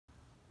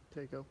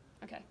Takeo.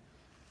 Okay.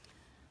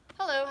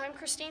 Hello, I'm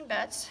Christine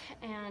Betts,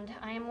 and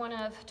I am one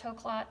of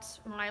Toklot's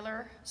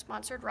Myler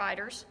sponsored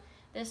riders.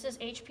 This is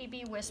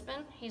HPB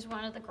Wispen. He's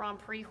one of the Grand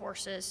Prix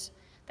horses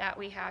that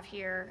we have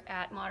here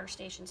at Modern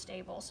Station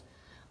Stables.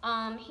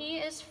 He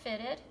is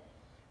fitted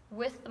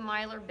with the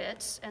Myler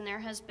bits, and there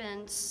has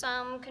been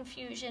some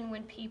confusion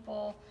when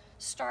people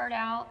start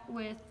out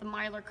with the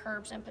Myler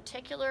curbs in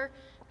particular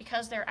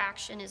because their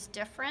action is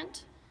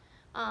different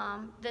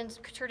than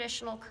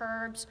traditional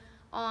curbs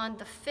on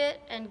the fit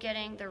and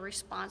getting the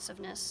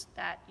responsiveness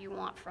that you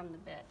want from the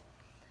bit.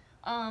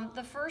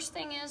 The first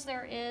thing is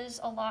there is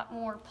a lot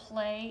more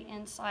play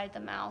inside the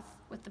mouth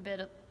with the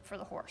bit for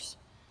the horse.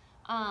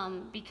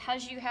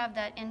 Because you have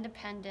that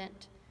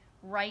independent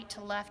right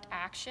to left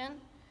action,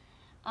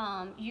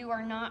 you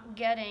are not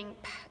getting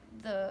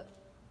the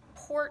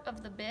port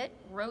of the bit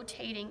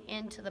rotating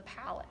into the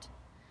palate.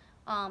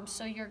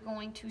 So you're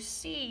going to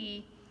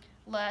see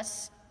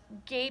less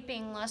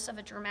gaping, less of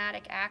a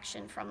dramatic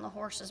action from the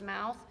horse's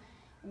mouth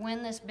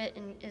when this bit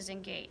is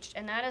engaged.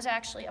 And that is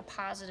actually a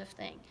positive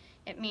thing.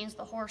 It means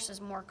the horse is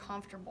more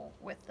comfortable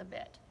with the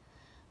bit.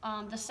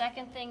 The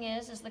second thing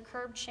is the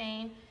curb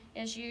chain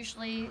is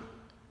usually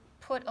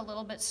put a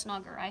little bit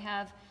snugger. I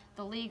have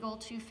the legal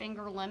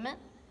 2-finger limit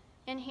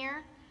in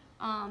here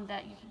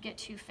that you can get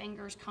 2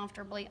 fingers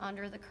comfortably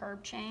under the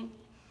curb chain.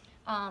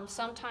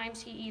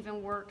 Sometimes he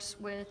even works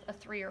with a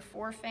 3 or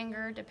 4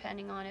 finger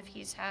depending on if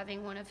he's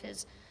having one of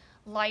his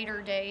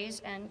lighter days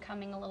and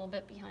coming a little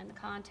bit behind the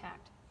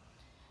contact.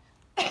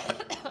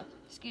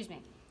 Excuse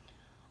me.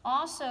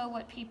 Also,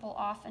 what people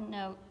often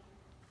note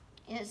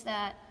is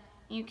that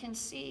you can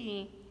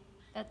see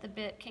that the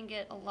bit can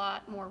get a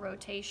lot more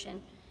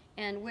rotation,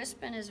 and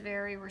Wispen is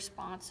very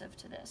responsive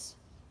to this.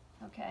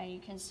 Okay, you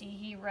can see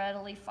he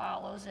readily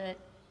follows it.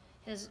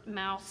 His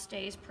mouth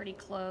stays pretty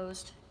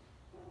closed.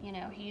 You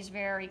know, he's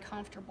very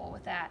comfortable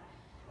with that.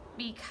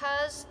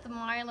 Because the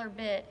Myler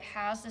bit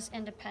has this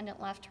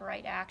independent left to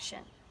right action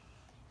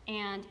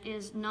and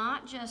is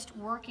not just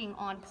working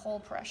on pull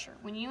pressure.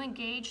 When you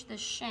engage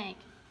this shank,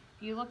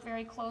 if you look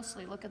very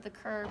closely, look at the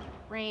curb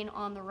rein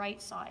on the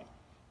right side.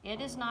 It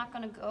is not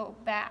going to go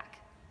back.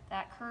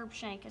 That curb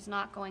shank is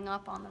not going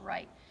up on the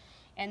right.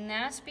 And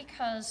that's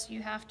because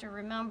you have to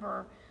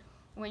remember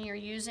when you're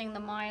using the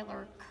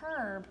Myler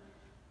curb,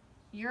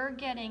 you're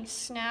getting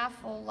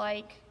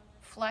snaffle-like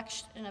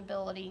flexion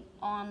ability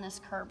on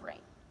this curb rein.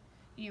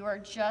 You are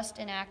just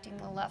enacting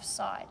the left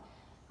side,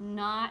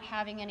 not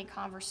having any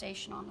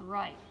conversation on the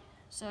right.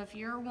 So if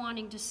you're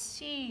wanting to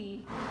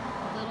see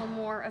a little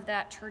more of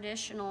that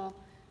traditional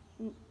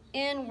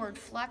inward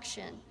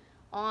flexion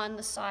on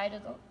the side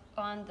of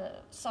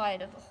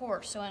the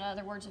horse, so in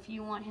other words, if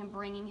you want him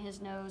bringing his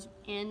nose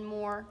in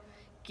more,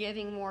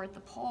 giving more at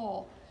the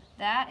pole,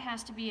 that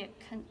has to be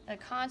a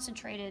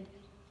concentrated,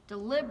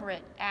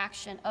 deliberate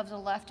action of the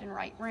left and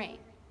right rein.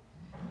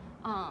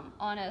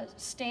 On a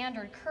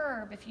standard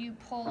curb, if you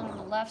pull on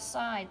the left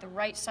side, the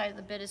right side of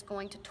the bit is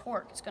going to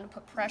torque. It's going to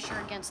put pressure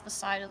against the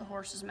side of the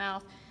horse's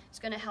mouth. It's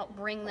going to help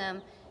bring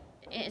them,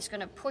 it's going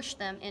to push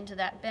them into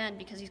that bend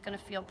because he's going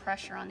to feel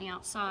pressure on the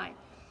outside.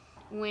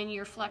 When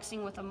you're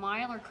flexing with a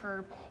Myler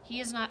curb, he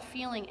is not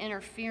feeling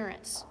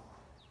interference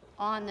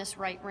on this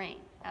right rein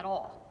at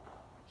all.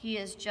 He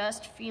is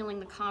just feeling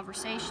the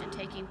conversation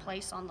taking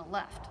place on the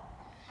left.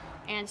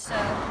 And so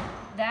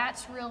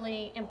that's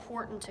really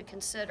important to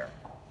consider.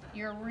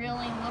 You're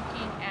really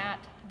looking at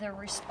the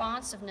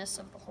responsiveness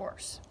of the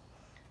horse.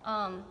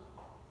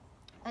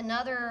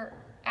 Another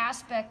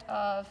aspect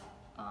of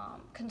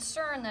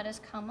concern that has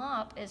come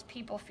up is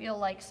people feel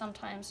like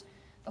sometimes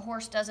the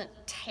horse doesn't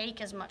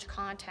take as much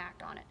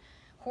contact on it.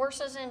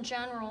 Horses in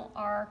general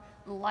are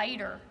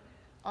lighter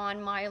on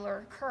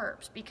Myler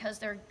curbs because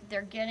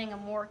they're getting a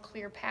more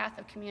clear path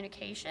of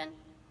communication.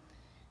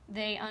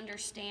 They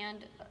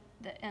understand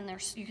and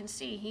you can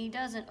see he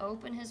doesn't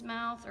open his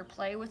mouth or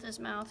play with his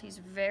mouth. He's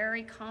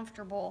very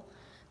comfortable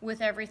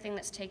with everything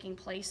that's taking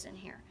place in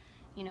here.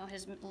 You know,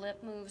 his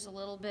lip moves a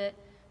little bit,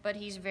 but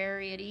he's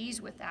very at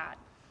ease with that.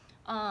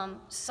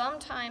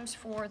 Sometimes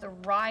for the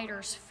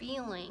rider's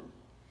feeling,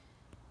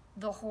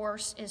 the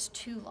horse is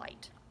too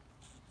light.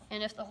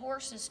 And if the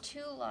horse is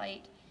too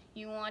light,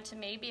 you want to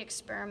maybe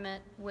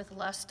experiment with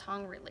less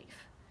tongue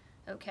relief.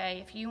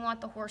 Okay, if you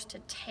want the horse to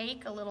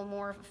take a little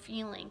more of a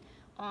feeling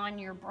on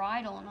your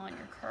bridle and on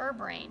your curb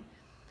rein,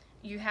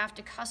 you have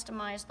to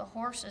customize the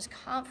horse's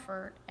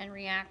comfort and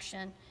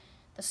reaction,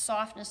 the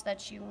softness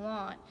that you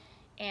want,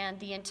 and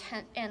the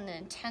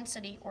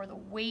intensity or the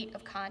weight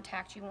of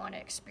contact you want to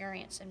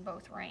experience in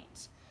both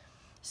reins.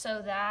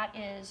 So that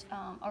is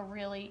a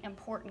really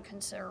important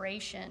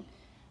consideration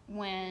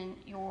when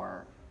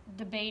you're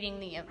debating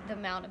the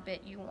amount of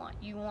bit you want.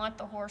 You want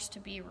the horse to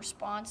be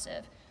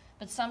responsive,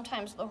 but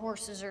sometimes the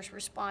horses are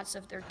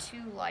responsive, they're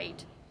too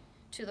light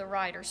to the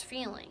rider's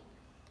feeling.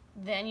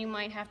 Then you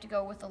might have to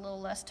go with a little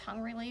less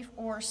tongue relief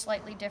or a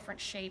slightly different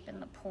shape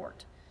in the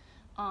port.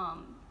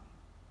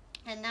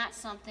 And that's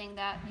something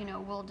that, you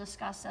know, we'll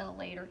discuss at a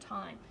later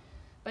time.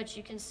 But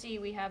you can see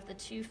we have the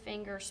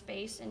 2-finger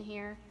space in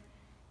here,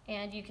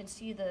 And you can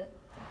see the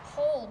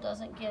pole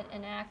doesn't get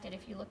enacted.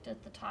 If you looked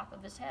at the top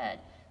of his head,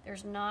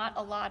 there's not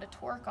a lot of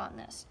torque on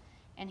this.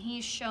 And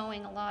he's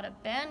showing a lot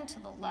of bend to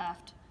the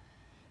left,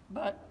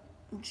 but,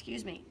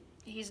 excuse me,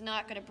 he's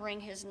not going to bring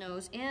his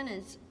nose in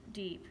as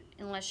deep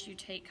unless you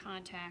take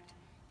contact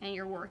and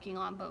you're working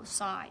on both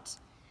sides.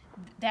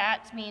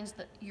 That means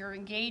that you're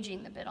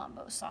engaging the bit on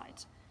both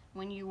sides.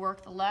 When you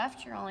work the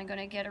left, you're only going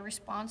to get a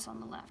response on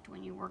the left.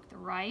 When you work the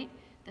right,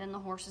 then the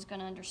horse is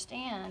going to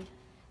understand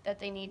that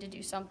they need to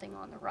do something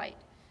on the right.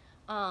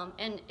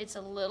 And it's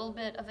a little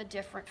bit of a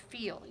different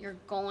feel. You're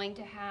going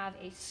to have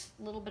a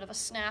little bit of a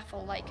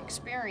snaffle-like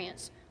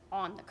experience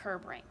on the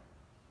curb rein.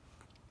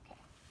 Okay,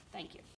 thank you.